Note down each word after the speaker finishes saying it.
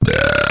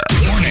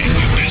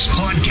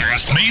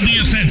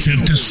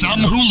offensive to some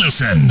who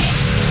listen. Ladies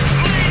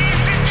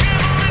and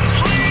gentlemen,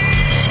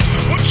 please,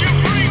 would you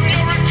bring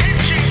your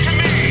attention to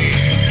me?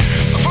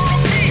 For a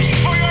feast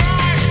for your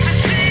eyes to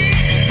see,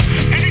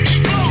 an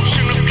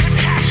explosion of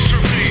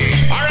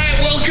catastrophe. All right,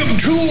 welcome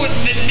to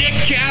the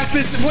Nickcast.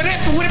 This what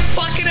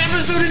fucking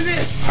episode is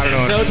this? I don't know.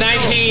 Episode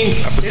 19.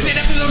 Is it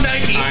episode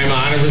 19? I'm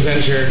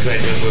 100% sure because I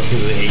just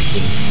listened to the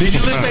 18. Did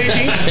you listen to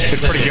 18?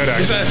 It's pretty good,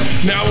 actually.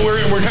 Now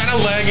we're kind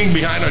of lagging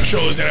behind on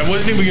shows, and I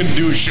wasn't even going to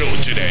do a show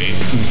today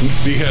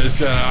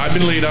because I've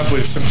been laid up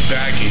with some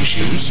back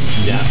issues.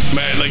 Yeah.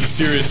 Man, like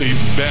seriously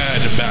bad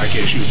back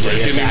issues. Right?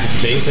 Get back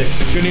to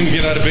basics. Couldn't even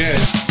get out of bed.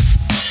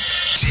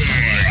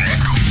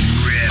 Dick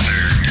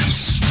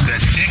Rivers,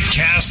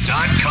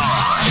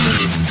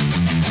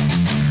 thedickcast.com.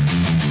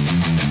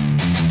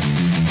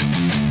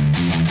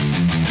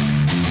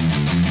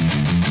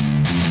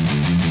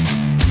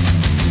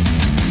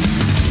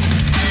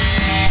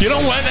 You know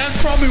what? That's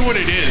probably what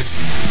it is.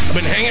 I've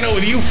been hanging out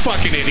with you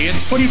fucking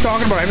idiots. What are you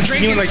talking about? I haven't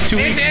seen you in like 2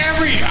 weeks. It's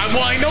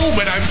well, I know,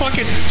 but I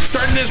fucking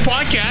started this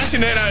podcast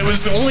and then I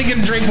was only going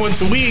to drink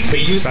once a week.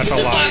 But you That's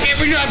a lot. Fuck,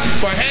 every time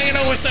by hanging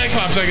out with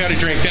Cyclops, I got to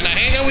drink. Then I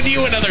hang out with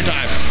you another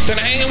time. Then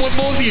I hang out with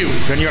both of you.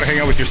 Then you gotta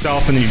hang out with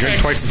yourself and then you drink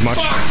twice as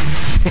much.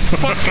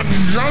 Fucking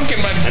drunk in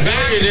my I bet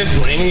back. you're just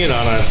blaming it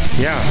on us.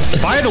 Yeah.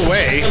 By the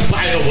way,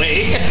 By the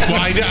way.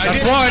 Well, I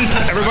that's did- one.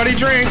 Everybody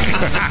drink.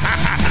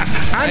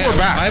 And we're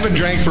back. I haven't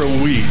drank for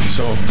a week,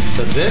 so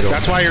That's it.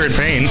 That's why you're in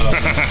pain. you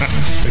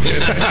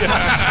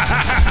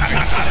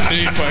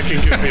fucking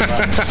give me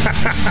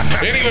that.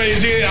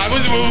 Anyways, yeah, I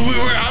was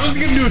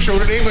gonna do a show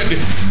today, but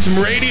some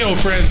radio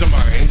friends of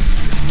mine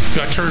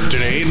got turf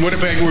today in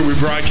Winnipeg where we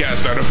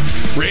broadcast out of.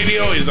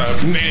 Radio is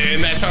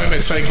and that's how I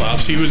met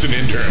Cyclops. He was an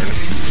intern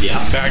Yeah.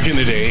 back in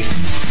the day.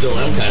 Still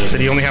am kind of.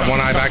 Did he only have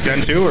one eye back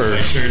then too, or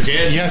I sure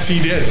did. Yes,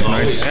 he did.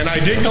 Nice. And I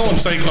did call him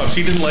Cyclops.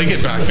 He didn't like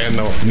it back then,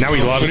 though. now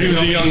he loves When he it?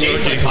 was a young Jay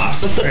rookie.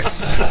 Cyclops.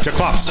 It's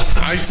Declops.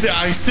 I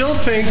still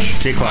think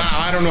J-Clubs.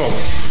 I don't know.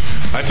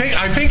 I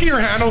think your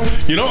handle,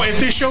 you know, if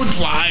this show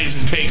flies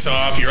and takes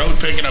off, you're out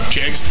picking up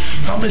chicks.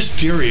 How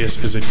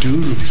mysterious is a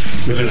dude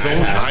with his own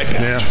eye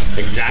patch? Yeah.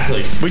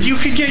 Exactly. But you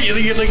could get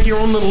like your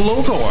own little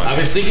logo on I it.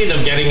 was thinking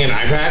of getting an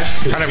eye patch.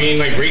 Because Kind I of- mean,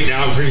 like right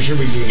now, I'm pretty sure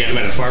we can get them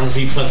at a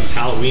pharmacy. Plus, it's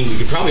Halloween. We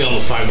could probably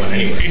almost find one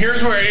anywhere.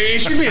 Here's where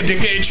it should be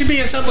it should be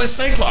a Subway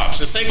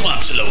Cyclops, a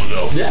Cyclops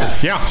logo. Yeah.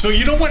 Yeah. So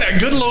you know what? A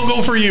good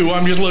logo for you.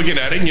 I'm just looking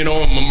at it. You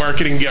know, I'm a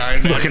marketing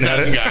guy, Looking at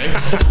it. guy.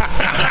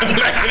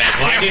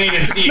 Well, I didn't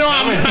even see it No,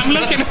 coming. I'm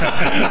looking.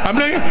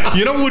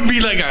 You know, what would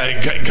be like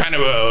a kind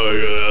of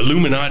a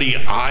Illuminati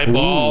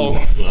eyeball.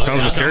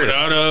 Sounds mysterious.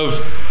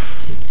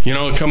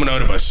 Coming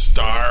out of a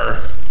star.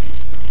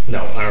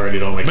 No, I already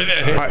don't like But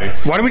it. then,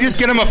 Why don't we just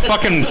get him a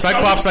fucking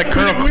Cyclops like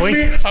Colonel Clink?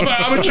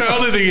 I'm a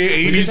child of the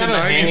 80s just and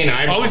have a hanging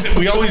 90s. eyeball.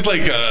 We always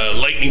like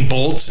lightning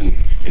bolts and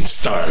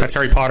stars. That's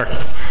Harry Potter.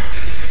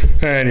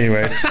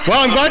 Anyways,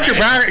 well, I'm glad you're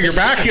back. Your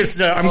back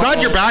is. I'm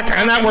glad you're back,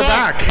 and that we're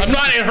back. I'm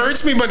not. It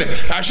hurts me, but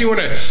actually, when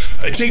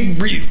I take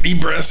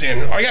deep breaths in,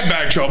 I got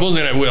back troubles,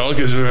 and I will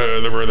because for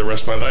the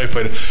rest of my life.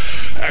 But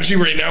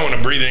actually, right now, when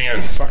I'm breathing in,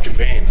 fucking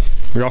pain.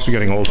 We're also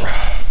getting old.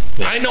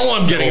 I know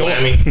I'm getting old,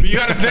 but you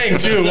got to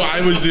think too.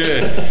 I was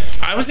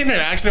in an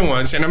accident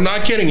once, and I'm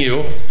not kidding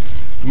you.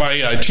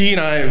 My T and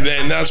I,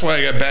 and that's why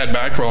I got bad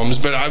back problems.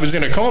 But I was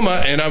in a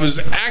coma, and I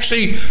was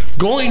actually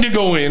going to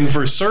go in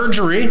for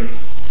surgery.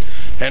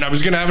 And I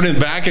was going to have it in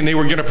the back, and they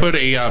were going to put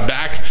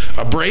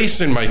a brace,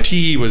 and my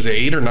T was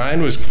 8 or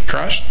 9 was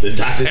crushed. The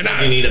doctor And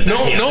said you need a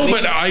back.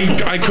 but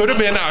I could have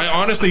been. I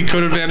honestly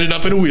could have ended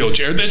up in a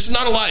wheelchair. This is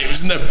not a lie. It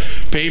was in the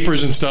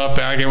papers and stuff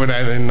back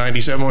in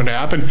 97 when it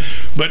happened.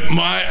 But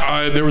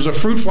there was a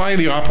fruit fly in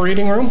the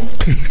operating room.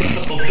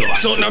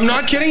 So I'm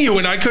not kidding you.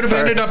 And I could have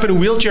ended up in a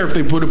wheelchair if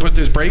they would have put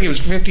this brake. It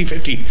was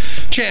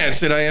 50-50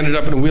 chance that I ended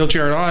up in a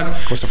wheelchair or not.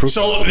 What's the fruit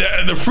So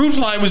the fruit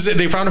fly was.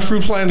 They found a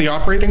fruit fly in the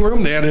operating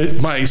room. They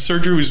had my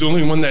surgery was the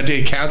only one that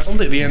day canceled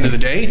at the end of the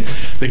day.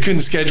 They couldn't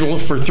schedule it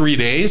for 3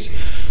 days.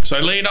 So I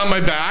laid on my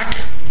back,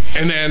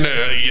 and then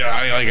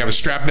I was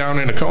strapped down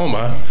in a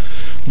coma.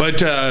 But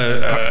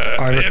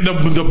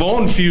the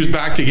bone fused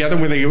back together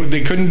when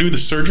they couldn't do the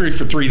surgery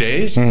for 3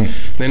 days.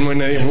 Then when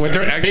they went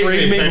to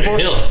X-ray me before,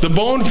 the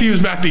bone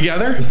fused back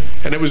together,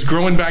 and it was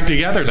growing back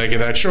together like in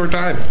that short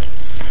time.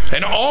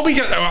 And all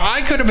because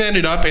I could have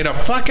ended up in a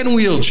fucking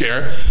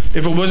wheelchair if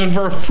it wasn't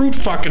for a fruit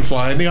fucking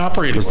fly in the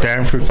operating Those room.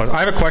 damn fruit flies.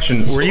 I have a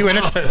question. Were you in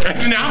it?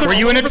 Now they're Were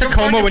you all in a over the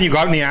Tacoma fucking- when you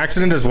got in the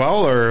accident as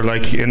well, or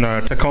like in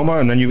Tacoma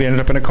and then you ended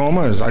up in a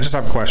coma? I just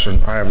have a question.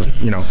 I have,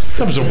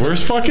 That was the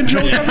worst fucking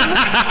joke ever.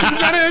 Is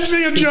that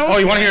actually a joke? Oh,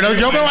 you want to hear another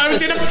joke? No, I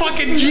was in a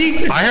fucking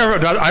Jeep. I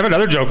have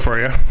another joke for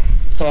you.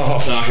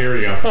 Oh, here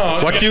we go.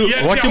 What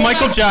do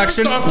Michael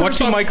Jackson? What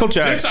do Michael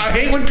Jackson? I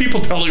hate when people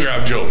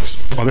telegraph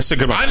jokes. Oh, this is a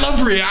good one. I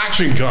love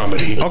reaction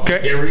comedy.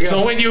 Okay. Here we go.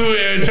 So when you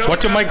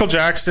What do Michael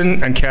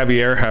Jackson and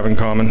Caviar have in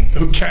common?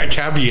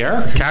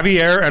 caviar?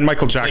 Caviar and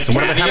Michael Jackson.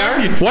 What do they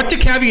have? Caviar? What do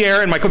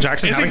Caviar and Michael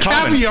Jackson Is have it in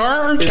common?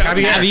 caviar or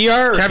Caviar.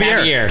 Caviar or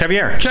Caviar.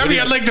 caviar?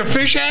 Caviar, like the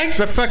fish eggs?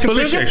 The fucking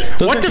fish eggs.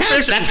 What are the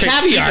fish? that's okay,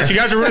 caviar. Jesus, you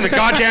guys are ruining the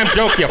goddamn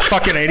joke, you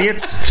fucking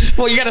idiots.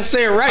 Well, you gotta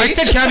say it right. I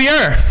said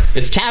caviar.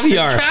 it's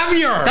caviar.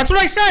 Caviar. That's what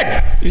I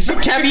said. You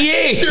said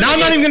caviar. Now I'm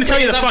not even going to tell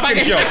you the It's a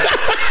fucking joke.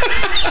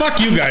 Fuck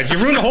you guys. You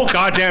ruined the whole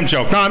goddamn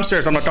joke. No, I'm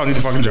serious. I'm not telling you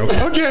the fucking joke.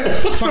 Okay.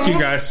 Fuck you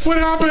guys. What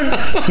happened?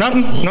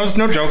 Nothing. No, it's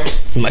no joke.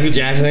 Michael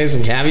Jackson ate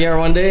some caviar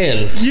one day,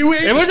 and You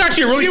ate. It was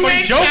actually a really You funny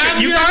ate joke.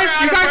 caviar You guys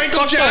out of Michael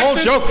fucked the whole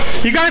Jackson's-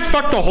 joke. You guys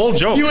fucked the whole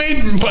joke. You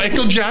ate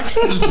Michael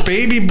Jackson's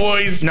baby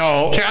boy's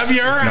No.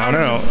 caviar?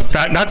 No.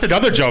 That's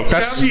another joke.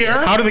 That's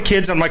Caviar? how do the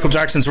kids on Michael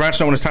Jackson's ranch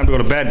know when it's time to go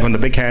to bed when the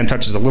big hand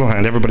touches the little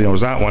hand? Everybody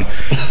knows that one.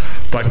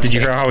 But did you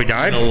hear how he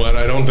died? You know what?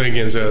 I don't think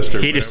incest.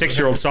 He ate a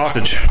 6-year-old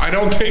sausage. I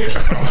don't think.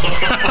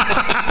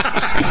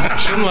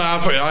 Shouldn't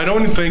laugh. I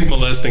don't think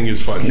molesting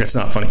is funny. It's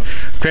not funny.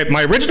 Okay,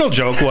 my original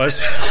joke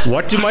was,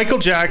 what do Michael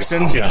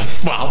Jackson Yeah.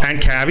 Wow. and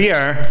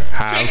Caviar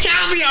have?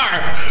 Caviar.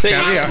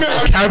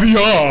 Caviar.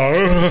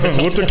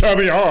 Caviar. What the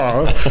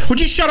caviar? Would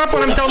you shut up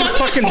when I'm telling the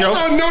fucking joke?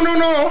 Hold on.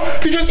 No.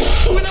 Because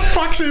who the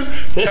fuck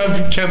says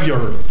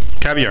caviar?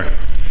 Caviar.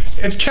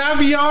 It's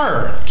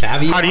caviar.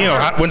 caviar. How do you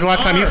know? When's the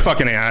last time you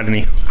fucking had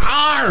any?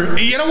 R.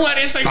 You know what?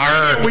 It's like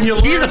R. when you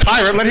He's a learn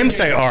pirate. Let him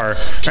say R.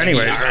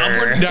 Anyways.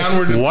 upward,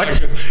 downward. What?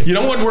 inflection. You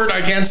know what word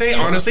I can't say?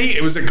 Honestly,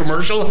 it was a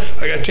commercial.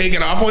 I got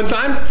taken off one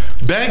time.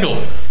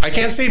 Bagel. I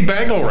can't say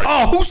bagel right.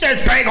 Oh, who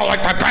says bagel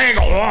like my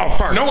bagel? Oh,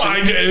 fuck. No,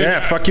 Yeah,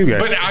 fuck you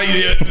guys. But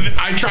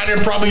I tried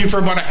it probably for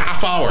about a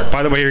half hour.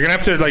 By the way, you're gonna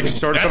have to like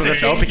sort some of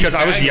That's this an out because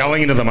I was hasty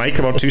yelling into the mic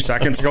about 2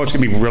 seconds ago. It's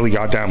gonna be really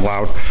goddamn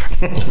loud.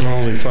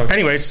 Holy fuck.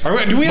 Anyways, All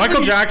right, do we have Michael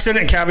any- Jackson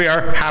and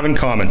Caviar have in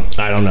common.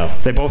 I don't know.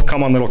 They both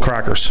come on little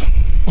crackers.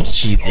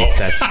 Jesus,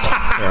 that's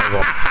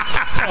terrible.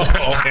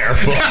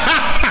 Terrible.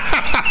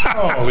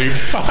 Holy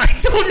fuck. I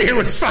told you it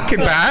was fucking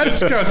bad.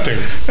 Disgusting.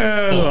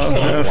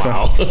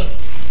 Wow.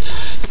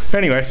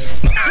 Anyways,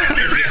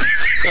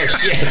 Oh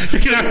shit.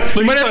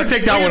 you might have to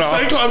take that one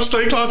off.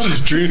 Cyclops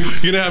is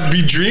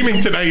be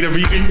dreaming tonight of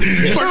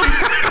eating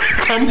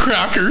fucking cum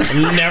crackers.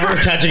 Never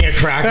touching a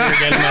cracker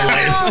again in my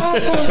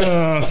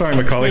life. Sorry,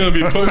 Macaulay. You'll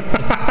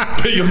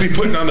be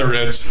putting on the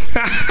Ritz.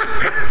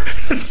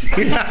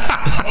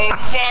 Oh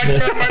fuck,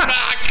 my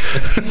back.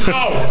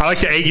 Oh. I like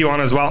to egg you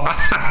on as well.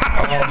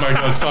 Oh my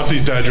god, stop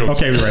these dad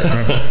jokes. Okay, right.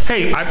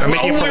 Hey, I'm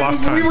making it for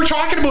last time. We were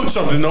talking about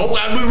something though.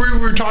 We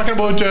were talking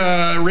about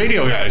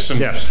radio guys. And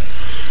Yes.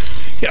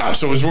 Yeah,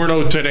 so it was word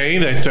out today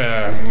that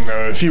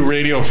a few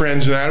radio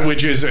friends and that,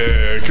 which is,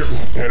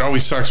 it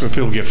always sucks when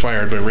people get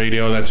fired, but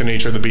radio, that's the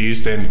nature of the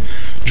beast. And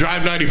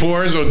Drive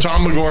 94, so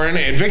Tom McGoran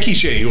and Vicky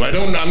Shea, who I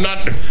don't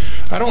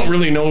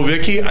really know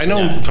Vicky. I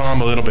know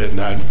Tom a little bit in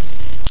that.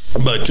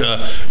 But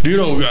do you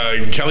know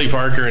Kelly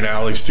Parker and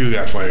Alex too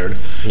got fired?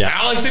 Yeah.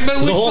 Alex,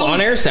 The whole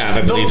on-air staff,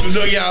 I believe.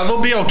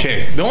 they'll be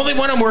okay. The only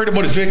one I'm worried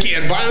about is Vicky.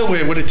 And by the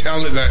way, what a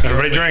talent that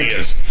Everybody drink.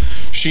 is.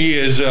 She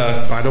is.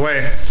 By the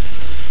way.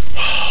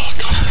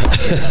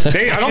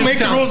 I don't make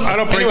the rules. I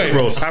don't break the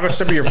rules. Have a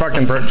sip of your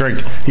fucking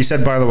drink. He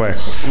said, by the way.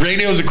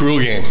 Radio's a cruel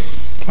game.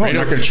 Oh, you're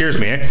not going to cheers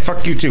me, eh?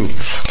 Fuck you, too.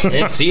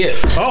 Didn't see it.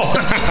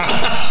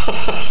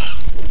 Oh.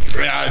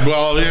 Yeah,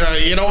 well,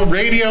 you know,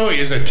 radio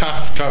is a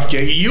tough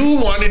gig. You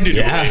wanted to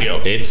do radio.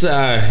 It's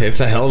a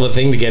hell of a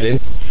thing to get in.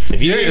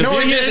 If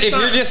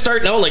you're just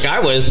starting out like I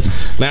was,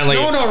 man, like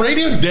No,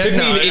 radio's dead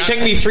now. it took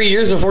me 3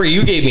 years before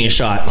you gave me a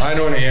shot. I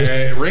don't.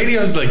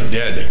 Radio's like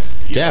dead.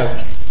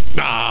 Yeah.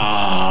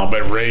 Ah,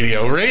 but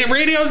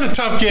radio's a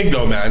tough gig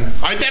though, man.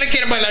 I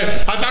dedicated my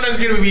life. I thought I was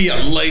going to be a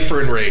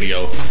lifer in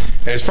radio,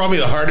 and it's probably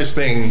the hardest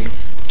thing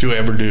to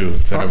ever do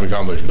that I've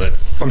accomplished. But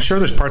I'm sure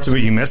there's parts of it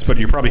you missed, but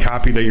you're probably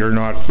happy that you're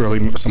not really.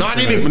 not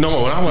even.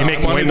 No, you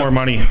make way more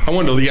money. I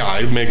wanted to. Yeah,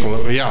 I make.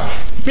 Yeah.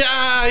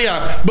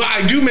 But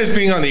I do miss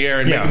being on the air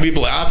and making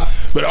people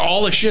laugh. But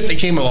all the shit that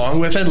came along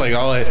with it, like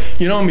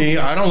you know me,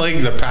 I don't like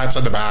the pats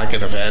on the back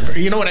and the fed.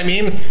 You know what I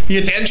mean? The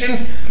attention.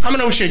 I'm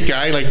an oh shit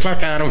guy. Like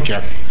fuck, I don't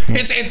care.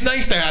 It's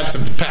nice to have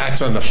some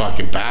pats on the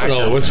fucking back.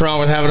 No, what's wrong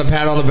with having a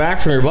pat on the back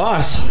from your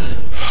boss?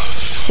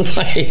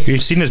 Like,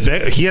 You've seen his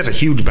back. He has a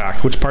huge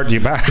back. Which part do you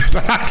back?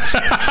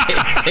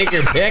 take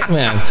your pick,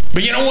 man.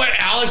 But you know what,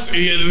 Alex?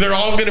 They're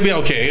all going to be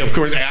okay. Of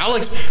course,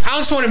 Alex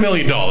won $1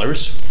 million.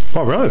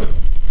 Oh, really?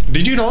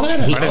 Did you know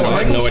that?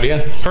 I had no idea.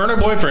 Her and her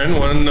boyfriend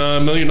won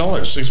 $1 million,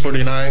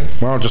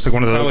 $649. Wow, just like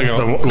one of the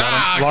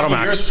Lotto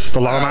Max.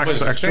 The Lotto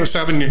Max extras. 6,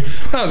 7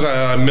 years. That was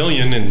 $1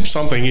 million and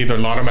something, either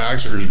Lotto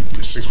Max or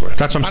 6. That's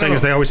what I'm saying.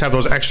 Is they always have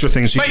those extra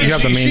things. You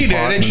have the main she did,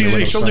 pot and the little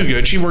she'll side. do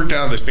good. She worked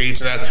down in the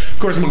States and that. Of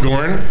course,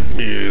 McGoran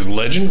is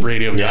legend,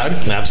 radio god.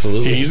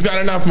 Absolutely. He's got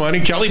enough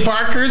money. Kelly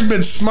Parker's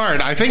been smart.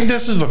 I think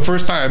this is the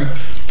first time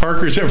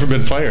Parker's ever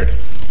been fired.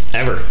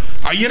 Ever.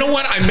 You know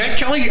what? I met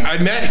Kelly.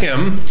 I met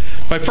him.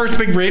 My first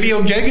big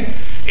radio gig.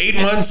 8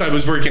 months I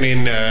was working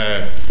in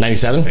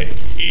 97?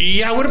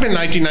 yeah, it would have been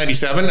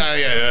 1997.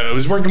 I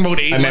was working about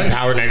 8 I meant months.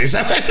 Power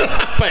 97.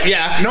 But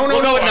yeah. No,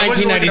 we'll go with I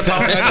wasn't working at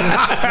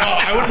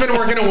 1997. I would have been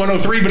working at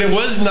 103, but it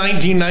was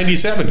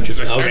 1997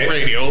 because I started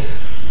radio.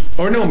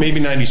 Or no, maybe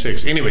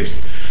 96. Anyways.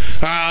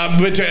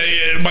 But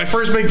my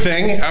first big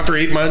thing after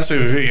 8 months of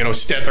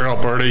Stettler,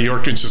 Alberta,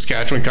 Yorkton,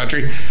 Saskatchewan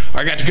country,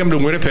 I got to come to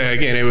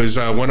Winnipeg, and it was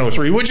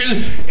 103, which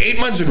is 8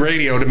 months in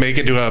radio to make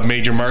it to a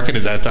major market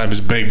at that time is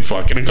a big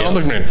fucking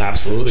accomplishment. Yeah,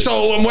 absolutely.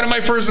 So one of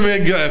my first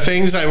big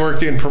things, I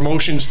worked in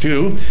promotions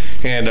too,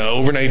 and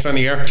overnights on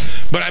the air.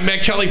 But I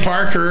met Kelly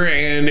Parker,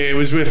 and it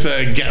was with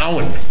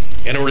Gowan.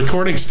 In a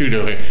recording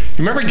studio. You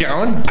remember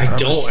Gowan? I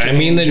don't. I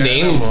mean, the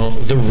name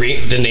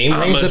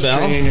rings a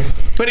bell.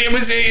 But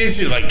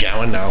it's like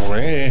Gowan now.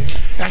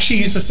 Actually,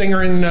 he's a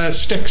singer in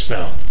Styx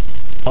now.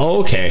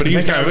 Oh, okay. But he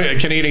was kind of a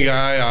Canadian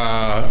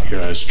guy.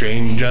 You're a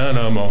strange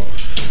animal.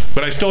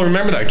 But I still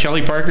remember that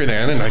Kelly Parker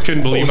then, and I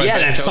couldn't believe I met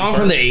that Kelly song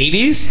Parker. from the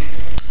 80s.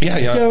 Yeah.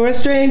 You're a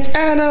strange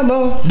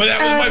animal. But that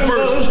was my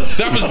first.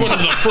 That was one of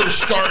the first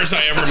stars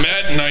I ever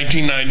met in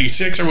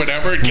 1996 or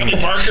whatever. Kelly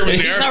Parker was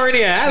there. He's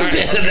already a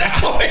has-been at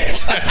that point.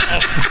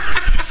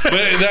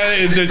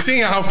 But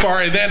seeing how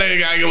far, and then a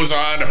guy goes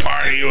on to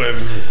party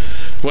with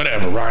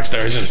whatever rock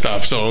stars and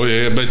stuff. So,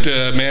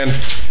 man,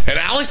 and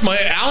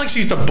Alex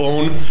used to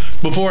bone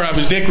before I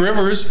was Dick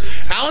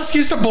Rivers. Alex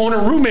used to bone a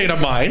roommate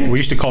of mine. We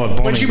used to call it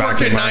boning. When she back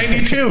worked in at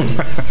 92.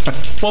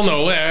 Well,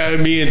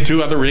 no, me and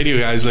two other radio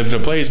guys lived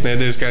in a place, and then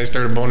this guy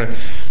started boning.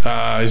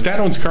 His dad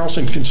owns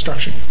Carlson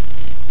Construction.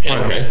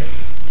 Okay.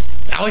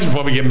 Alex will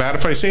probably get mad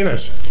if I say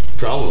this.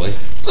 Probably.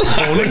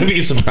 I wouldn't be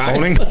surprised.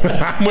 Boning?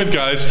 I'm with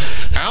guys.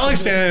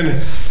 Alex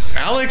and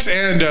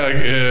Carlson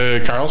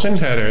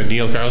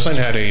Neil Carlson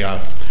had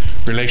a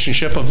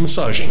relationship of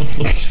massaging.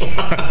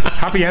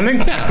 Happy ending?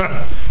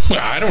 Yeah. Well,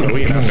 I don't know.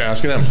 You have to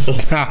ask them.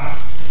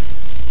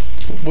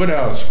 What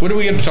else? What are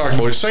we going to talk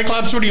about?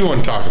 Cyclops, what do you want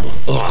to talk about?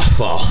 Oh,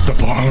 well, The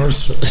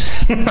Bombers.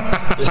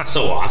 it's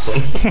so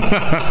awesome.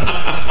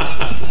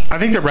 I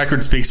think the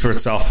record speaks for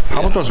itself. How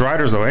about those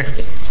riders, though, eh?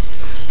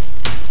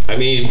 I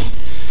mean,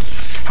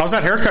 how's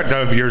that haircut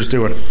of yours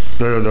doing?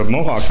 The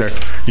mohawk there.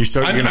 You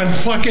still? I'm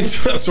fucking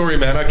sorry,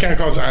 man. I can't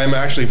call. I'm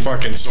actually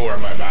fucking sore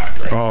in my back.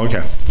 Right? Oh,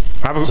 okay.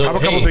 Have a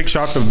couple big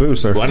shots of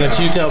booze there. Why don't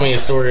you tell me a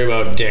story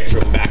about Dick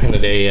from back in the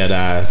day at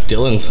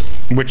Dylan's?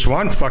 Which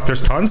one? Fuck,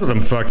 there's tons of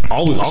them. Fuck,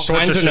 All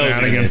sorts kinds of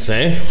shenanigans.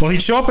 eh? Well,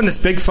 he'd show up in this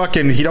big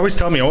fucking. He'd always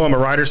tell me, "Oh, I'm a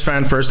Riders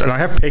fan first," and I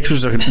have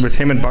pictures with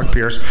him and Buck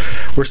Pierce.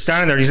 We're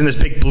standing there. He's in this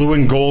big blue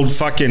and gold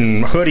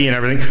fucking hoodie and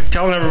everything,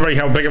 telling everybody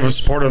how big of a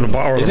supporter of the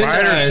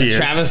Riders he is.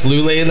 Travis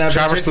Lulay in that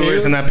Travis picture Lulay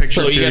too? in that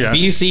picture so too. So you got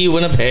yeah. BC,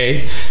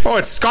 Winnipeg. Oh,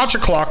 it's Scotch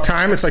o'clock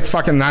time. It's like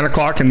fucking 9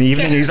 o'clock in the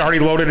evening. He's already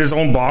loaded his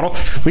own bottle.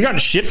 We got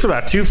shit for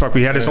that too. Fuck,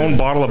 we had his own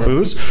bottle of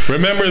booze.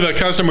 Remember, the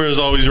customer is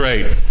always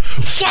right.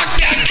 Fuck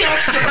that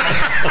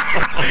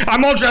customer!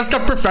 I'm all dressed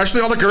up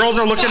professionally. All the girls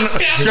are looking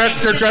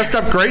dressed. They're dressed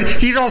up great.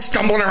 He's all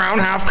stumbling around,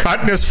 half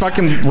cut in his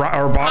fucking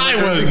or bottom.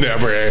 I was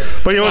never.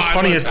 But you know what's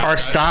funny is our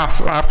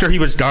staff, after he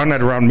was done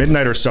at around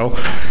midnight or so,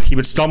 he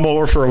would stumble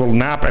over for a little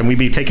nap, and we'd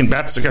be taking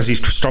bets because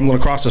he's stumbling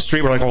across the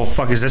street. We're like, "Oh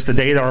fuck, is this the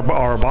day that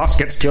our boss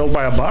gets killed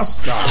by a bus?"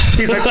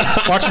 He's like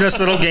watching this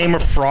little game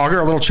of Frogger,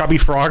 a little chubby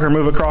Frogger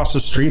move across the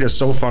street. Is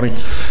so funny.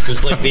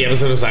 Just like the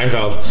episode of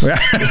Seinfeld.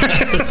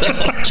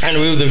 Trying to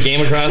move the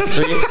game across the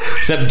street.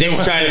 Except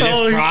Dick's trying to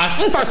just cross.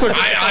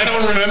 I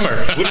don't remember.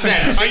 What's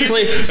that? Six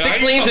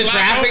lanes of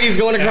traffic he's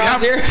going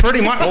across here?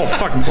 Pretty much. Oh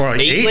fuck. Well,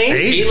 Eight lanes?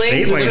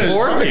 Eight lanes?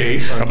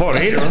 About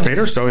eight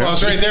or so. Yeah. Well,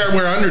 it's right there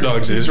where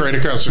Underdogs is, right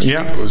across the street.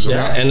 Yeah.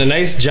 Yeah, and a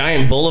nice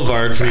giant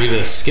boulevard for you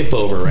to skip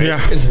over, right?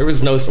 Yeah. There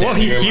was no Well,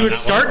 standing room he on would that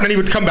start and then he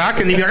would come back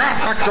and he'd be like,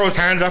 fuck, throw his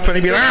hands up and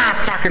he'd be like,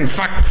 fuck.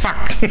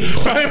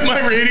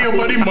 My radio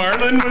buddy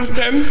Marlon was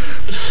then.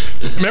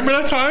 Remember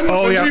that time?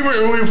 Oh, yeah. We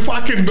were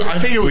fucking. I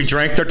think it was. We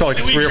drank there till like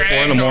 3 or 4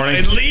 in the morning.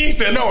 At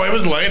least, no, it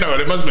was late out.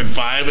 It must have been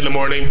 5 in the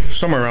morning.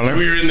 Somewhere around there.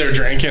 We were in there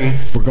drinking.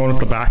 We're going up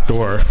the back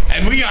door.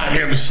 And we got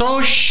him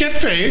so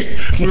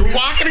shit-faced. We were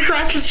walking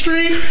across the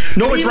street.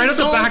 No, it's right at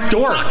the back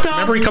door.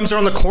 Remember, he comes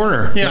around the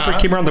corner. Yeah. Remember,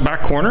 he came around the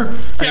back corner?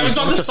 Yeah, it was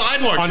on the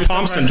sidewalk. On just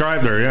Thompson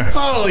Drive there, yeah.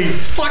 Holy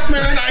fuck,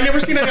 man. I never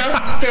seen a guy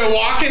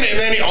walking and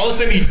then all of a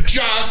sudden he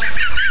just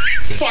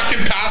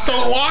fucking passed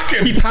out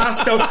walking. He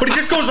passed out, but he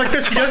just goes like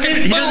this. He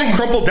doesn't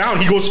crumple down.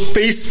 He goes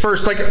face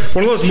first, like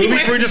one of those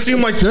movies where you just see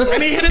him like this.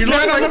 And he hit his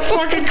head on the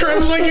fucking curb. It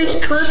was like he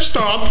was curb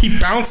stomped. He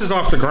bounces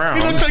off the ground.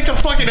 He looked like a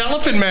fucking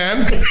elephant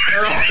man.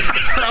 or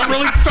a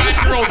really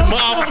fat girl's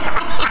muff.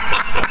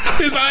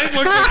 His eyes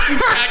look like some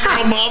fat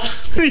girl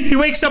muffs. He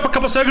wakes up a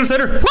couple seconds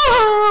later.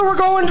 Woo, we're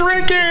going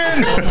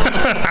drinking.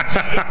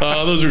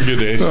 Oh, those were good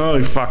days.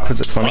 Holy fuck, was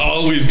it funny?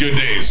 Always good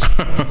days.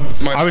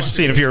 I was just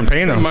seeing if you're in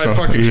pain though. My so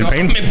fucking you in shot.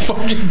 pain? I'm in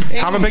fucking pain.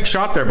 Have a big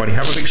shot there, buddy.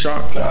 Have a big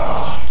shot.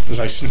 As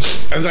I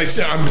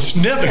said, I'm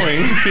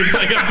sniffling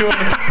like I'm doing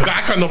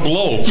back on the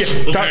blow.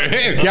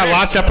 Yeah,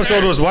 last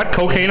episode was what?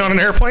 Cocaine on an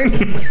airplane?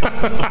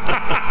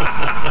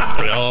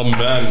 Oh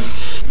man.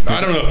 I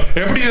don't know.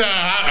 Everybody,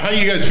 how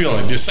you guys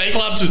feeling?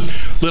 Cyclops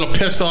is a little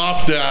pissed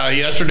off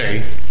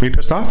yesterday. Were you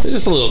pissed off?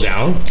 Just a little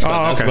down.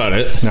 That's about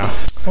it. No.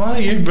 Well,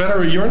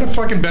 you're in a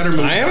fucking better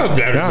mood. I am now. a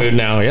better mood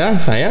now.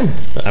 Yeah, I am.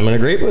 I'm in a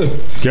great mood.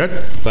 Good.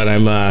 But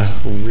I'm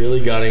really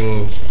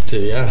getting to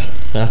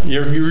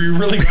You're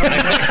really got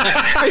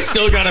I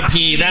still gotta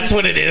pee. That's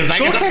what it is. I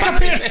Go gotta take a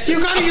piss. You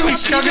gotta give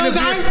us chugging a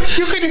guy.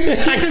 You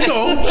can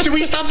go. Should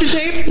we stop the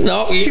tape?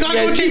 No, You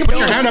gotta go take a Put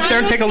your hand up there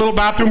and take a little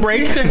bathroom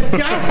break.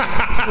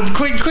 Yeah.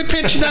 Quit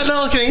pinching that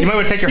little thing. You might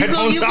want to take your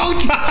headphones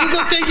off. You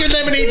go take your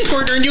lemonade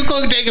squirter and you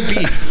go take a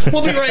pee.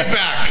 We'll be right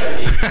back.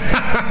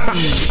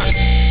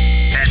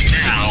 And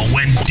now,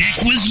 when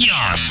Dick was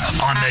young,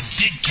 on the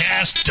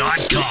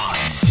DickCast.com.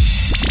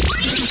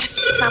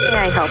 How may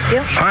I help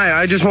you?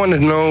 Hi, I just wanted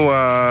to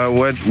know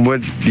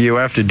what you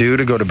have to do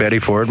to go to Betty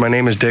Ford. My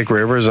name is Dick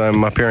Rivers.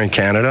 I'm up here in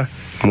Canada,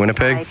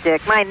 Winnipeg. Hi,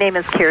 Dick. My name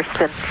is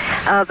Kirsten.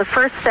 The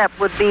first step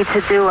would be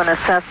to do an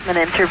assessment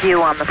interview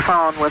on the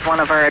phone with one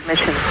of our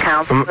admissions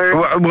counselors.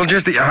 Well,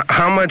 just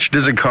how much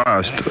does it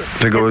cost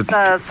to go? It's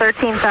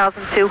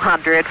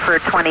 $13,200 for a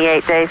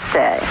 28-day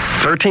stay.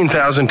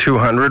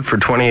 $13,200 for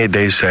 28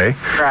 days stay.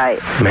 Right.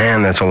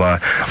 Man, that's a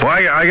lot. Well,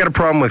 I got a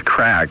problem with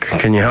crack.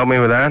 Can you help me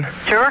with that?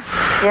 Sure.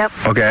 Yep.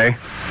 Okay.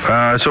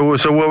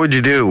 So what would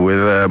you do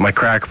with my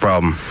crack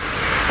problem?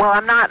 Well,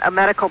 I'm not a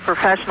medical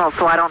professional,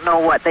 so I don't know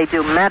what they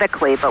do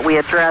medically, but we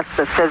address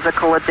the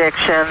physical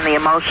addiction, the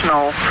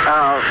emotional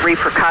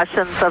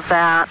repercussions of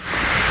that,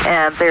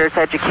 and there's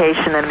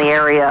education in the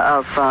area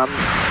of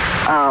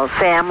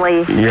family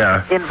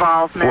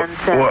involvement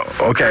and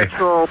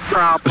spiritual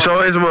problems.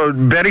 So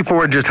Betty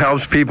Ford just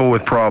helps people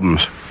with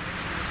problems?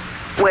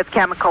 With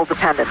chemical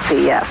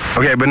dependency, yes.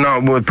 Okay, but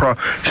not with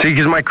see,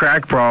 because my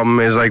crack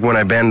problem is like when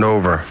I bend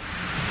over.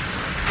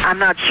 I'm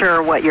not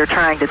sure what you're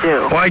trying to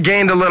do. Well, I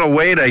gained a little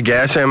weight, I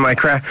guess, and my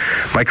crack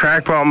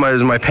problem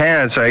is my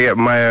pants. I get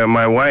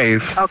my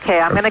wife. Okay,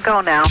 I'm going to go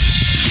now.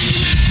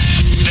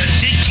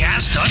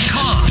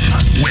 TheDickCast.com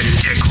with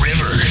Dick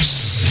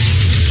Rivers.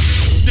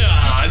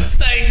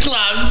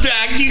 Cyclops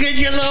back. Do you get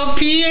your little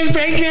pee in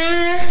back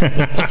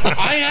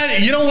there?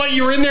 You know what?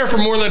 You were in there for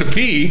more than a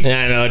pee.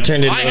 Yeah, I know. It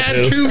turned into I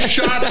had 2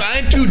 shots. I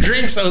had 2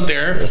 drinks out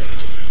there.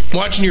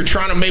 Watching your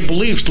Toronto Maple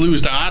Leafs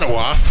lose to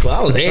Ottawa.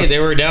 Well, they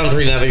were down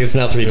 3-0. It's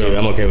now 3-2.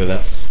 I'm okay with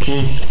that.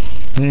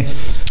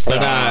 But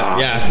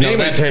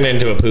that turned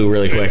into a poo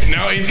really quick.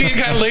 No, it's getting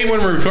kind of late when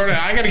we're recording.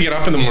 I got to get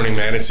up in the morning,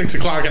 man. It's 6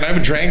 o'clock, and I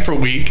haven't drank for a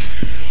week.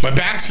 My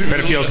back's...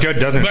 But it feels good,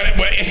 doesn't it? But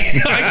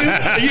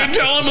I do. You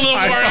tell him a little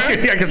more.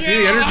 I can see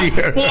the energy.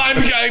 Well,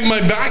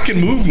 my back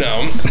can move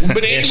now.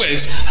 But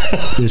anyways,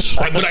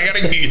 but I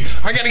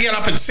gotta get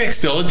up at 6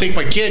 still and take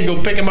my kid, go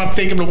pick him up,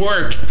 take him to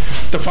work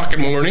the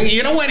fucking morning.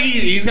 You know what?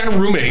 He's got a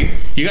roommate.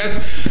 You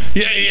guys,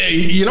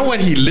 you know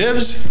what? He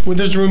lives with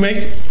his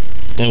roommate.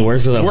 And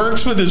works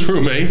with his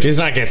roommate. Does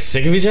not get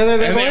sick of each other?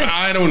 And then,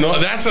 I don't know.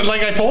 That's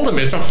like I told him.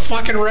 It's a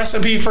fucking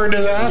recipe for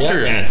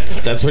disaster. Yeah, man.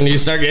 That's when you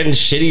start getting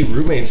shitty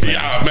roommates. Man.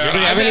 Yeah, man. Do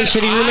you have any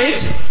shitty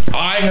roommates?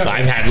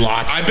 I've had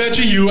lots. I bet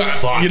you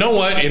know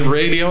what? In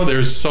radio,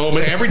 there's so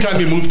many. Every time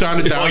you move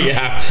down to town,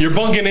 you're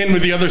bunking in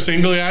with the other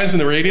single guys in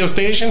the radio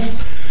station.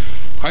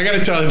 I got to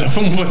tell you,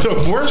 one of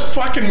the worst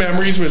fucking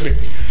memories with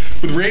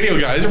radio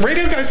guys.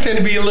 Radio guys tend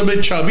to be a little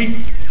bit chubby.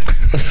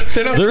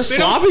 They're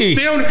sloppy.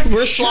 They're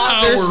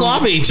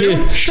sloppy too. They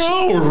don't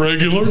shower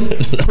regular.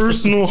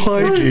 Personal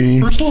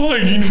hygiene. Personal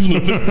hygiene.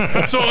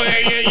 So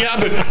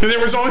but there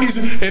was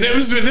always, and it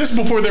was this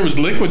before there was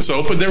liquid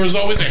soap, but there was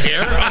always a hair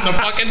on the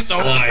fucking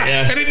soap,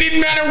 and it didn't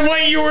matter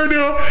what you were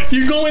doing.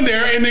 You go in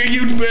there, and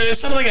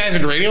some of the guys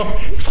in radio,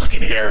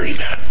 fucking hairy,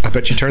 man. I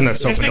bet you turn that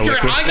soap into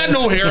liquid. I got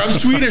no hair. I'm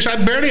Swedish. I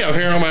barely have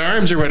hair on my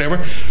arms or whatever.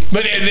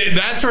 But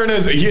that's where it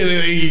is.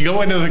 You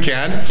go into the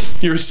can,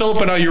 you're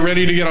soaping out, you're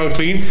ready to get out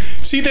clean.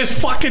 See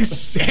this fucking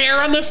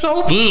hair on the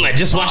soap? I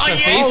just washed the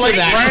face like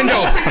with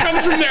that. It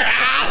comes from their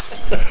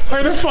ass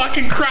or their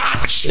fucking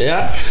crotch.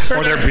 Yeah.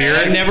 Or their beard.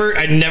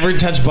 I never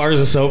touch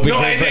bars of soap. No,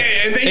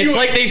 it's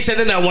like they said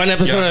in that one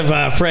episode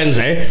of Friends,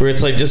 where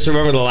it's like, just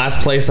remember the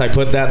last place I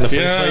put that in the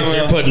first place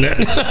you're putting it.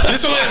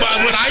 This is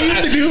what I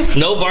used to do.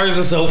 No bars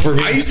of soap for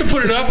me. I used to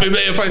put it up.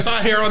 If I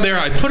saw hair on there,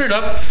 I'd put it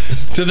up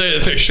to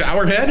the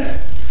shower head.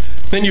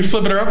 Then you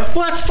flip it around.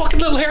 Well, that fucking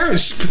little hair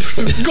is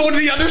going to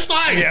the other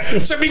side. Yeah.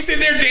 Somebody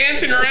sitting there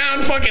dancing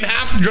around, fucking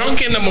half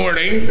drunk in the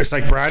morning. It's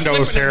like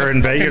Brando's hair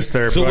in Vegas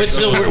there. So what's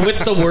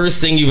the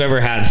worst thing you've ever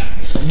had?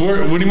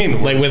 What do you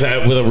mean? Like with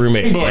a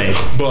roommate?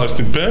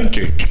 Boston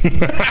pancake.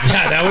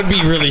 Yeah, that would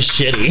be really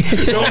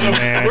shitty. No,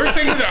 the worst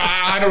thing,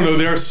 I don't know.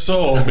 There are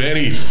so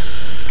many.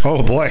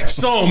 Oh boy,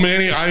 so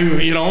many.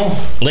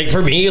 Like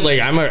for me, like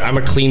I'm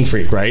a clean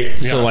freak, right? Yeah.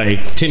 So like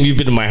Tim, you've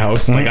been to my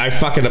house. Like I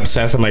fucking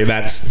obsess. I'm like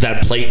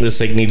that plate in the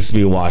sink needs to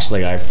be washed.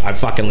 Like I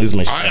fucking lose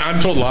my shit. I'm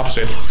total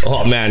opposite.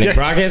 Oh man, in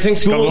broadcasting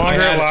school,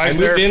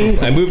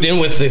 I moved in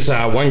with this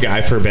one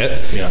guy for a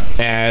bit. Yeah.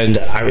 And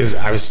I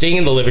was staying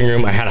in the living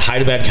room. I had a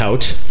hide-a-bed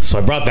couch, so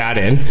I brought that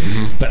in.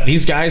 Mm-hmm. But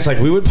these guys, like,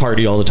 we would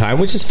party all the time,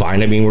 which is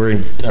fine. I mean, we're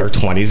in our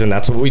 20s, and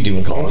that's what we do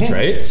in college,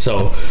 right?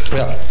 So.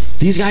 Yeah.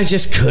 These guys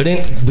just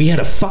couldn't. We had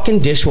a fucking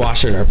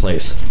dishwasher in our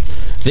place.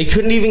 They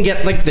couldn't even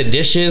get like the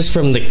dishes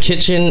from the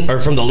kitchen or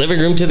from the living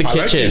room to the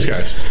kitchen. Like these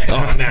guys.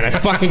 Oh man, I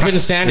fucking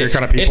couldn't stand Your it.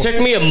 kind of people. It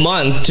took me a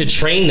month to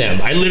train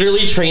them. I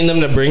literally trained them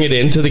to bring it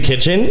into the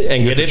kitchen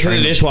and get it to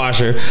the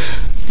dishwasher.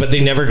 But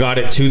they never got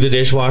it to the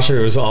dishwasher.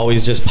 It was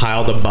always just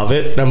piled above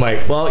it. And I'm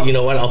like, well, you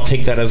know what? I'll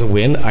take that as a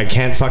win. I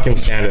can't fucking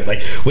stand it.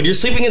 Like when you're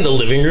sleeping in the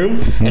living room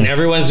and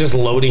everyone's just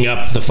loading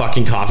up the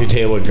fucking coffee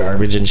table with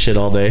garbage and shit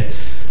all day.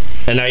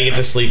 And now you get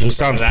to sleep and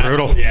Sounds that.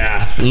 brutal.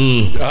 Yeah.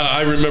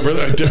 I remember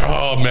that.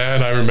 Oh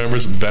man, I remember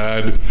some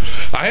bad.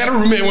 I had a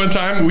roommate one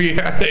time. We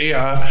had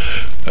a.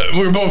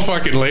 We were both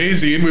fucking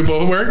lazy and we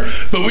both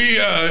worked. But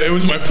it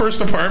was my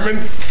first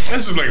apartment.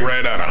 This is like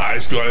right out of high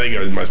school. I think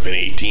I must have been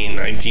 18,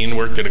 19.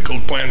 Worked at a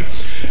coke plant.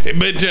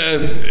 But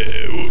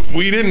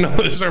we didn't know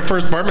this was our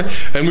first apartment,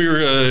 and we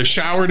were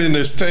showered in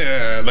this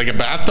like a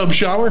bathtub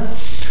shower.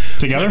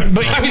 Together?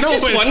 But I was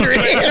just wondering.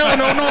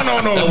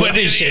 No. But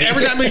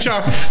every time we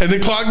shower, and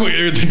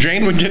the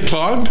drain would get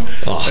clogged,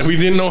 and we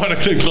didn't know how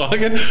to clog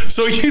it.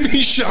 So you'd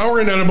be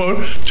showering at about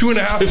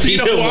 2.5 feet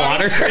of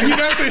water, and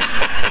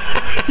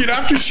you'd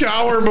have to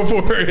shower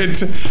before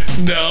it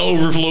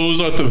overflows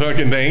out the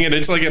fucking thing, and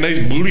it's like a nice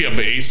booty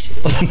base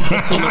on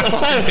the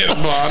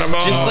fucking bottom.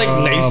 Just like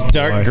nice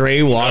dark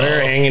gray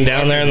water hanging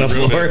down there on the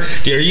floor.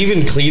 roommates. Are you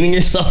even cleaning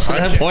yourself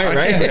at that point, I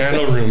right? can't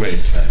handle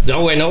roommates, man.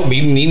 No, I know.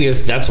 Me neither.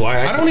 That's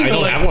why I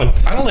don't have one.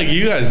 I don't like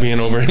you guys being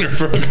over in there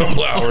for a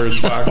couple hours.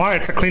 Fuck. Why?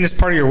 It's the cleanest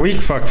part of your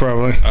week, fuck,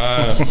 probably.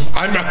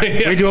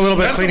 We do a little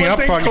bit of cleaning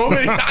up, fuck.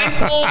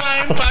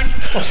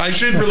 I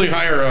should really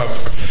hire up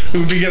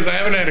because I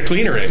haven't had a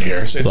cleaner in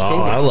here since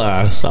COVID.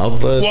 I'll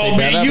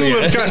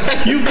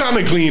Well, you've come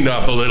and cleaned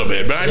up a little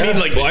bit, but I mean,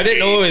 like, well, I didn't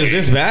know it was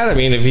this bad. I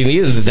mean, if you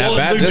needed it that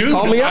bad, just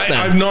call me up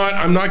now.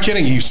 I'm not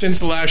kidding you. Since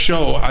the last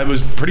show, I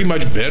was pretty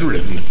much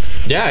bedridden.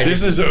 Yeah,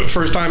 This is the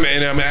first time,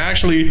 and I'm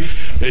actually,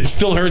 it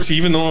still hurts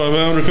even though I'm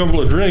having a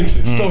couple of drinks.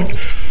 It still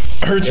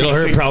hurts. It'll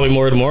hurt probably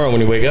more tomorrow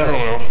when you wake I up. don't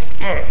know.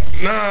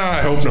 Nah,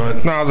 I hope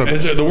not. No,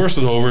 the worst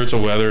is over. It's the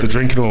weather. The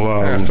drinking will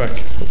fuck.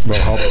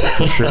 help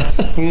for sure.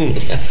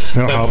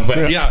 It'll help.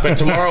 But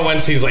tomorrow,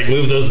 once he's like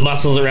move those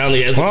muscles around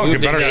the Well, you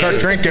better start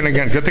drinking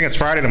again. Good thing it's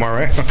Friday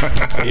tomorrow, right?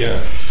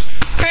 Yeah.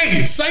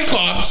 Hey,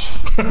 Cyclops.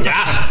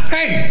 Yeah.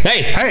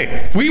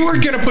 Hey. We were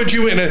gonna put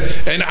you in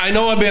and I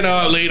know I've been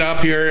laid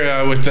up here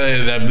with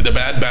the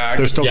bad back.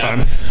 There's still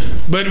time.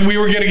 But we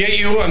were gonna get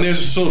you on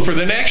this. So for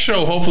the next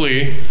show,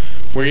 hopefully,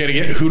 we're gonna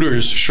get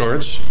Hooters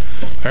shorts.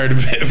 I heard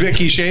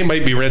Vicky Shea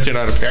might be renting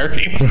out a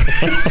parking.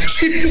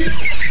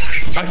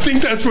 I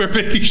think that's where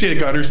Vicky Shea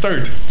got her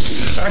start.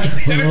 So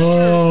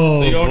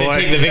you want to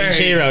take the Vicky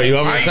Shea route? You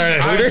want me to start at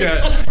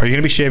Hooters? Are you going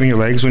to be shaving your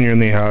legs when you're in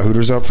the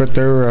Hooters outfit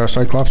there,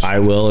 Cyclops? I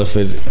will if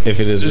it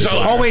is.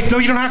 Oh, wait. No,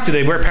 you don't have to.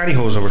 They wear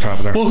pantyhose over top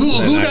of there. Well,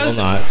 who does?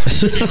 Not.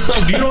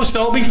 Do you know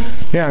Selby?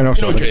 Yeah, I know.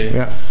 Okay.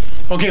 Yeah.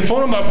 Okay,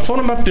 phone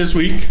him up this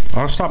week.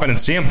 I'll stop in and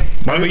see him.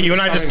 Why don't you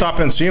and I just stop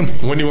in and see him?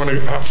 When do you want to?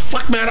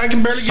 Fuck, man, I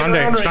can barely get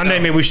around right Sunday,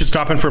 now. maybe we should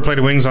stop in for a plate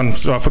of wings on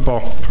football.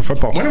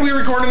 When are we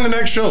recording the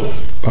next show?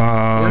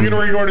 We're going to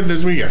record it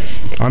this weekend.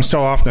 I'm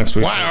still off next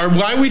week. Why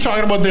are we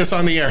talking about this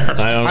on the air?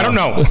 I don't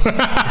know.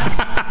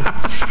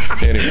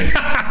 Anyway.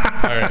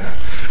 All right.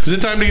 Is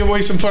it time to give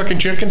away some fucking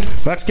chicken?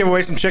 Let's give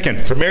away some chicken.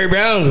 For Mary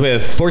Brown's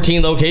with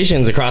 14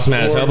 locations across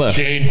Manitoba.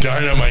 14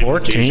 dynamite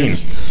 14.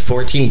 locations.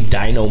 14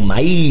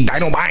 dynamite.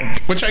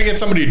 Dynamite. What should I get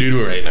somebody to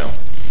do right now?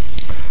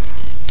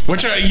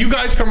 You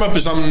guys come up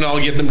with something and I'll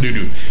get them to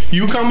do.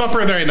 You come up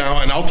right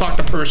now and I'll talk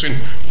the person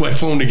who I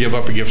phoned to give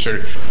up a gift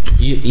cert.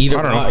 Eat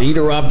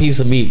a raw piece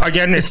of meat.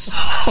 Again, it's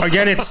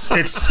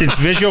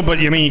visual, but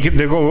I mean,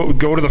 they go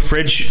to the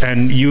fridge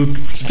and you.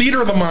 It's theater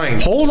of the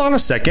mind. Hold on a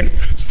second.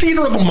 It's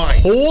theater of the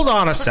mind. Hold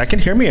on a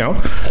second. Hear me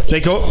out. They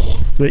go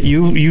that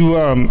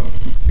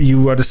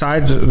you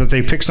decide that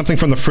they pick something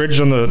from the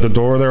fridge on the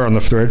door there on the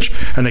fridge,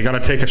 and they got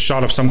to take a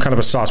shot of some kind of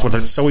a sauce, whether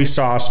it's soy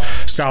sauce,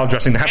 salad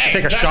dressing. They have to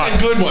take a shot.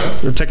 That's a good one.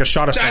 They'll take a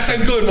shot of That's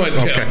something. a good one,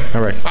 Tim. Okay,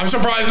 all right. I'm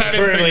surprised I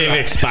didn't think of that.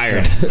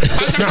 Expired.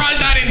 I'm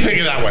surprised I didn't think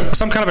of that one.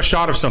 Some kind of a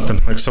shot of something,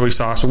 like soy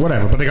sauce or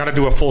whatever, but they got to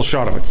do a full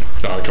shot of it.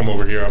 No, come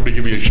over here. I'm going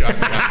to give you a shot.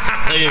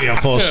 I'll give you a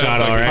full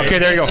shot, all right. Okay,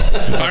 there you go. All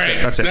right.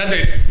 That's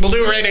it. We'll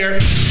do it right here.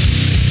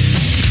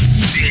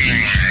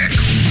 Dick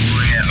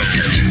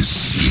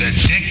Rivers,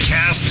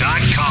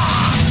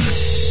 thedickcast.com.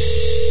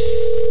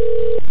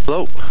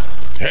 Hello.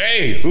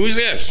 Hey, who's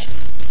this?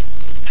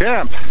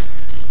 Champ.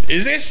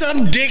 Is this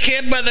some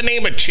dickhead by the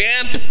name of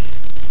Champ?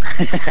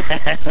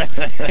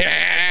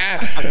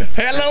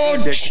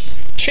 Hello,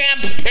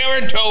 Champ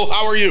Parento.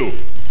 How are you?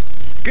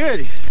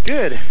 Good.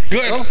 Good.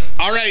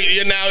 All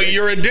right. Now,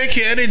 you're a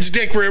dickhead. It's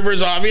Dick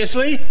Rivers,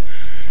 obviously.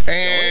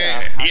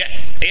 And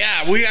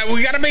yeah, we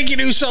got to make you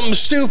do something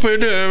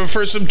stupid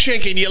for some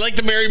chicken. You like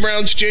the Mary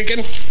Brown's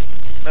chicken?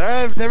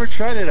 I've never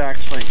tried it,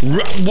 actually.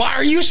 Why,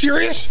 are you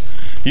serious?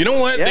 You know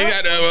what? Yeah. They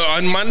got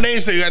on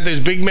Mondays. They got this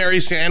Big Mary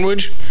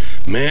sandwich.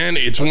 Man,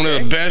 it's one of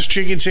the best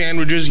chicken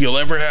sandwiches you'll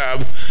ever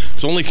have.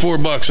 It's only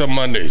 $4 on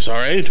Mondays. All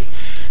right.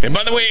 And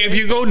by the way, if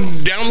you go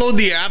download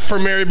the app for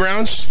Mary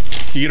Brown's,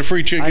 you get a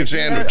free chicken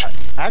sandwich.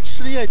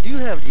 actually, I do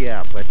have the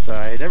app, but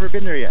I've never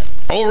been there yet.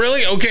 Oh,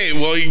 really? Okay,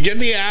 well, you get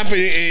the app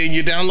and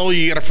you download,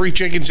 you get a free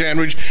chicken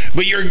sandwich,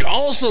 but you're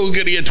also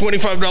going to get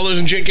 $25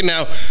 in chicken.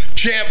 Now,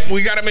 champ,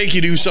 we got to make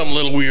you do something a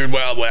little weird,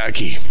 wild,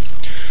 wacky.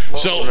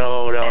 So,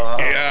 No.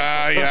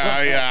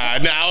 yeah.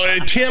 Now,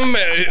 Tim,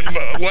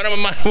 one of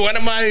my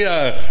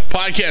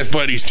podcast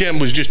buddies, Tim,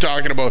 was just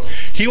talking about,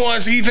 he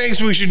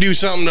thinks we should do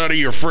something out of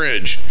your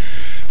fridge.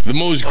 The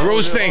most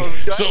gross thing.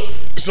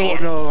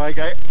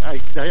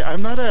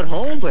 I'm not at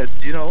home, but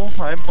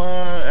I'm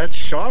at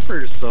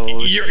Shoppers.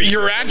 So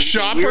you're at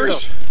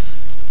Shoppers?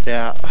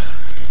 Yeah.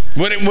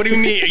 What do you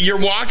mean? You're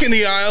walking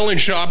the aisle in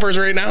Shoppers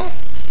right now?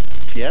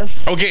 Yes.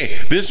 Okay,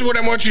 this is what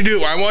I want you to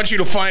do. I want you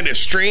to find a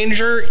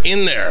stranger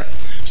in there,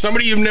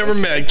 somebody you've never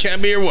met.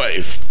 Can't be your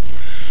wife.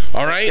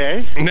 All right.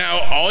 Okay. Now,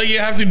 all you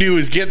have to do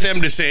is get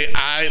them to say,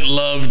 "I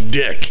love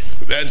Dick."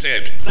 That's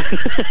it.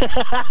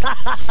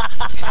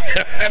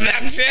 And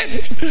that's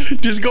it.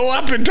 Just go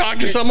up and talk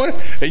to someone,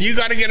 and you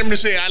got to get them to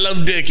say, "I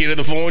love Dick." Into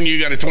the phone, you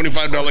got a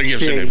 $25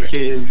 gift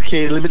certificate.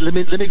 Okay.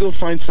 Let me go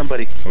find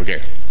somebody.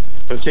 Okay.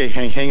 Okay.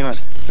 Hang on.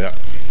 Yeah.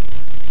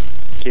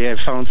 Okay, I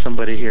found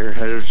somebody here.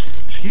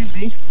 Excuse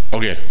me.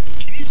 Okay.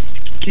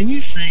 Can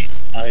you say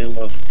I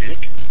love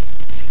Dick?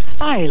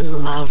 I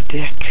love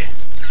Dick.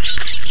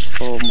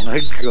 Oh my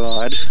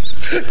God.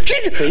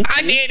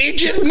 It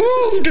just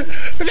moved.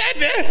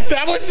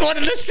 That was one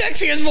of the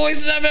sexiest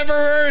voices I've ever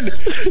heard.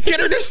 Get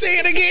her to say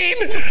it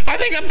again. I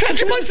think I'm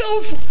touching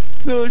myself.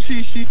 No,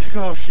 she took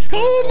off.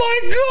 Oh my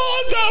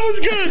God, that was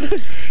good.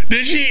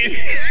 Did she?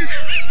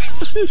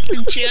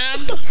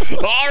 Champ.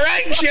 All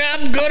right,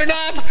 champ. Good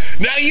enough.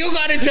 Now you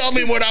got to tell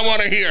me what I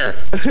want to hear.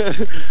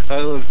 I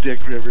love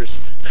Dick Rivers.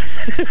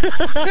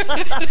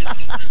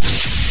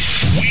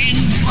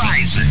 Win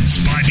prizes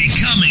by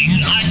becoming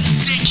a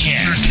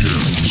dickhead.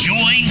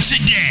 Join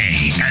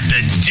today at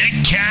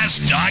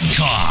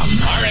thedickcast.com.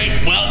 All right,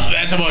 well,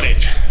 that's about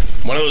it.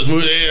 One of those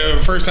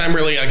first time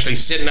really actually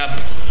sitting up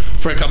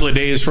for a couple of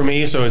days for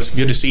me, so it's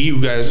good to see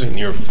you guys and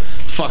your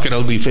fucking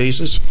ugly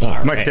faces.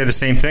 I might say the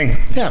same thing.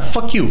 Yeah,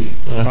 fuck you.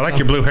 I like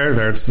your blue hair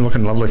there. It's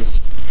looking lovely.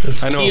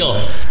 It's I know. teal.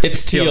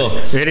 It's teal.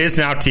 It is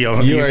now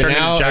teal. You are turned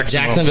now into a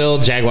Jacksonville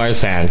Jaguars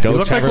fan. Go You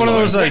look like Trevor one of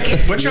those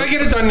Lawrence. But should I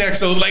get it done next?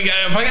 So, like,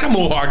 if I got a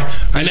mohawk,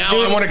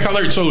 I want to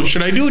color it. So,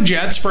 should I do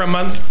Jets for a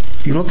month?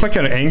 You look like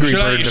an angry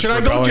bird. that's Should I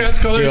go rebelling. Jets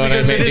color Do you want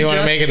because it is to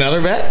Jets? make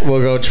another bet? We'll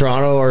go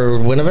Toronto or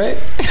Winnipeg.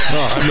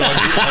 No, I'm not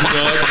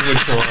doing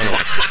Toronto.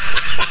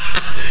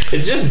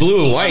 It's just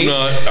blue and white.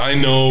 I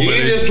know, You but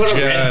can it's just put a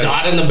red Jet.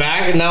 dot in the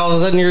back, and now all of a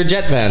sudden you're a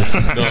Jet fan.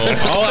 No,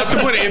 I'll have to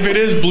put it. If it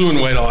is blue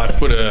and white, I'll have to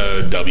put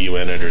a W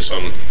in it or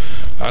something.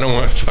 I don't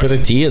want to Put a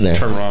T in there.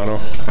 Toronto.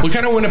 What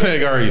kind of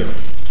Winnipeg are you?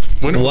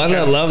 One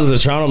that loves the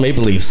Toronto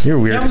Maple Leafs. You're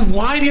weird. Yeah,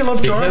 why do you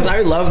love Toronto? Because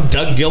I loved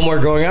Doug Gilmour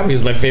growing up. He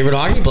was my favorite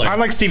hockey player. I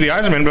like Stevie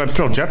Eisenman, but I'm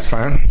still a Jets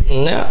fan.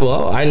 Yeah,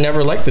 well, I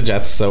never liked the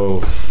Jets,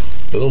 so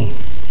boom.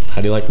 How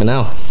do you like me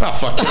now? Oh,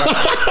 fuck.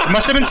 It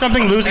must have been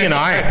something losing an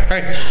eye.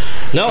 Hey,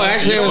 No,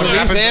 actually, I was a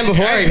Leafs fan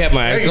before I kept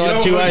my eyes. you So I know,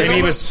 had two eyes. maybe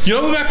he was- you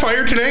know who got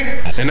fired today?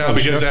 And now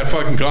because of that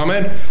fucking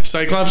comment,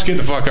 Cyclops, get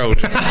the fuck out.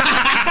 I'm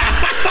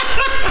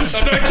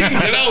not kidding,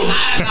 get out.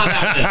 Not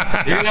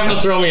happening. You're gonna have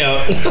to throw me out.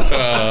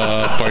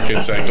 Fucking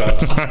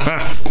Cyclops.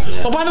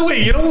 Oh, by the way,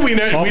 you know what we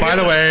know? By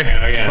the way,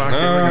 fuck,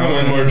 here we go.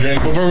 One more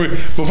drink before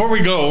we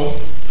go.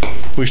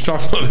 We should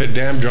talk about that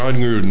damn John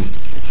Gruden.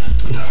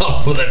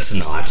 No, that's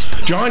not.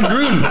 John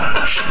Gruden.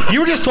 You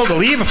were just told to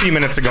leave a few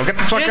minutes ago. Get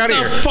the fuck out of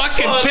Get the here.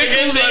 fucking Oh,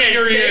 pickles they out of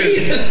your stayed.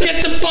 ears.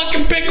 Get the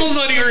fucking pickles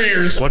out of your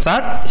ears. What's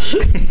that?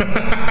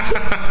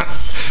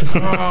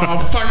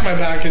 Oh, fuck, my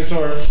back is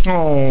sore.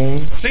 Oh.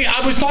 See,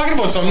 I was talking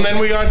about something, then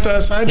we got You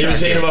were sidetracked.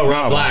 saying about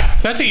Rob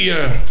Black. That's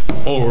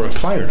we're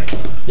fired.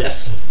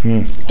 Yes.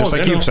 Just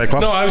like you,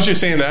 Cyclops. No, I was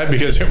just saying that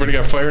because everybody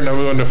got fired and I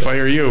wanted to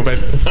fire you, but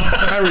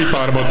I already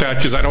thought about that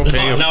because I don't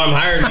pay you. Now I'm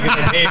hired because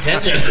I pay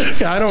attention.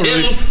 Yeah, I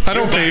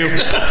don't pay you.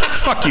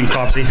 Fuck you,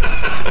 Topsy.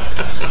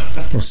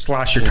 I'll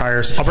slash your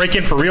tires. I'll break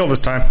in for real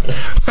this time.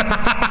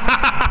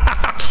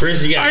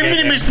 First, you gotta get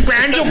there. Mr.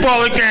 Banjo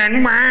Ball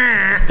again.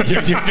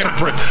 You're gonna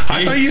break.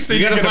 I thought you said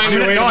You you're gotta gonna find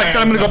your way No, I said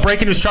I'm going to go break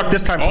into his truck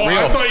this time for Oh, real.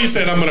 I thought you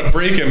said I'm gonna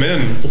break him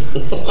in.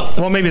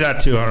 Well, maybe that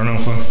too. I don't know.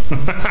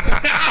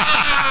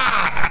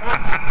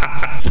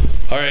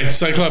 All right,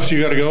 Cyclops, you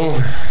gotta go.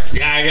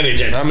 Yeah, I gotta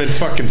jet. I'm in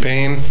fucking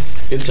pain.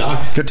 Good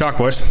talk. Good talk,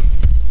 boys.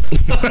 Is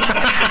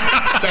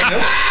that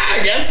good?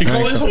 I guess. You call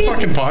this a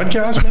fucking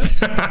podcast, man?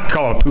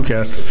 Call it a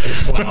poo-cast.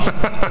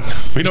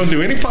 We don't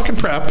do any fucking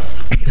prep.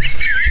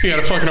 You got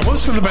a fucking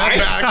host with the bad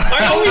back.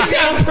 I always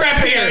have prep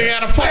here. Yeah, you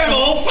got a I have a fucking.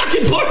 whole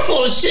fucking book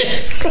full of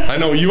shit. I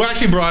know you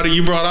actually brought it.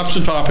 You brought up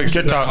some topics.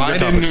 Good talk- I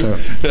good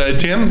didn't.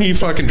 Tim, he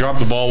fucking dropped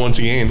the ball once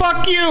again.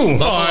 Fuck you.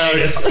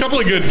 A couple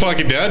of good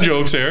fucking dad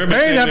jokes there. But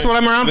Hey, then that's what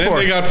I'm around then for.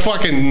 They got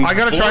fucking. I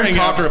gotta try and boring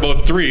talk- after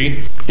about 3.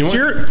 Is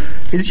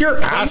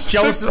your ass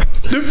jealous?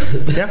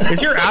 Yeah.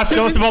 Is your ass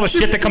jealous of all the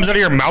shit that comes out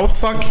of your mouth?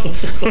 Fuck.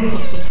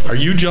 Are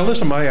you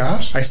jealous of my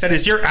ass? I said,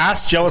 is your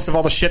ass jealous of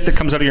all the shit that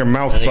comes out of your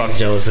mouth? Fuck. He's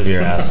jealous of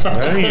your ass.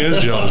 I think he is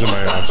jealous of my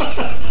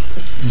ass.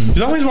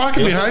 He's always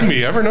walking behind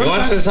me. Ever He notice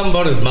wants to that? say something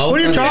about his mouth.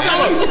 What are you talking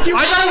about?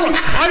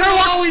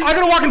 I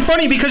gotta walk in front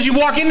of you because you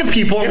walk into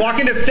people and walk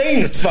into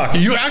things. Fuck.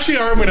 You actually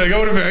are when I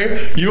go to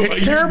Vegas.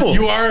 It's terrible.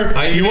 You are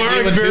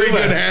a very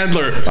good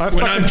handler.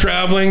 When I'm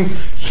traveling,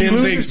 Tim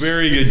takes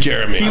very good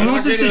care of me. He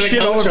loses his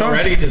shit all the time.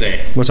 Already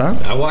today. What's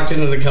that? I walked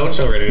into the couch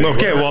already.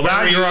 Okay, well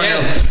that you're on.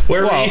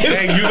 Where were you?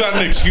 Hey, you got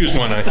an excuse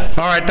one night.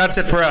 All right, that's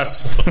it for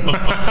us.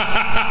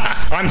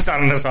 I'm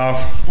signing this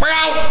off. We're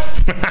out.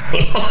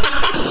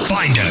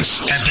 Find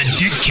us at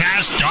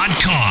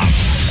thedickcast.com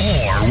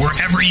or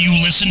wherever you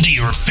listen to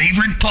your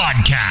favorite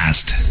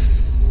podcast.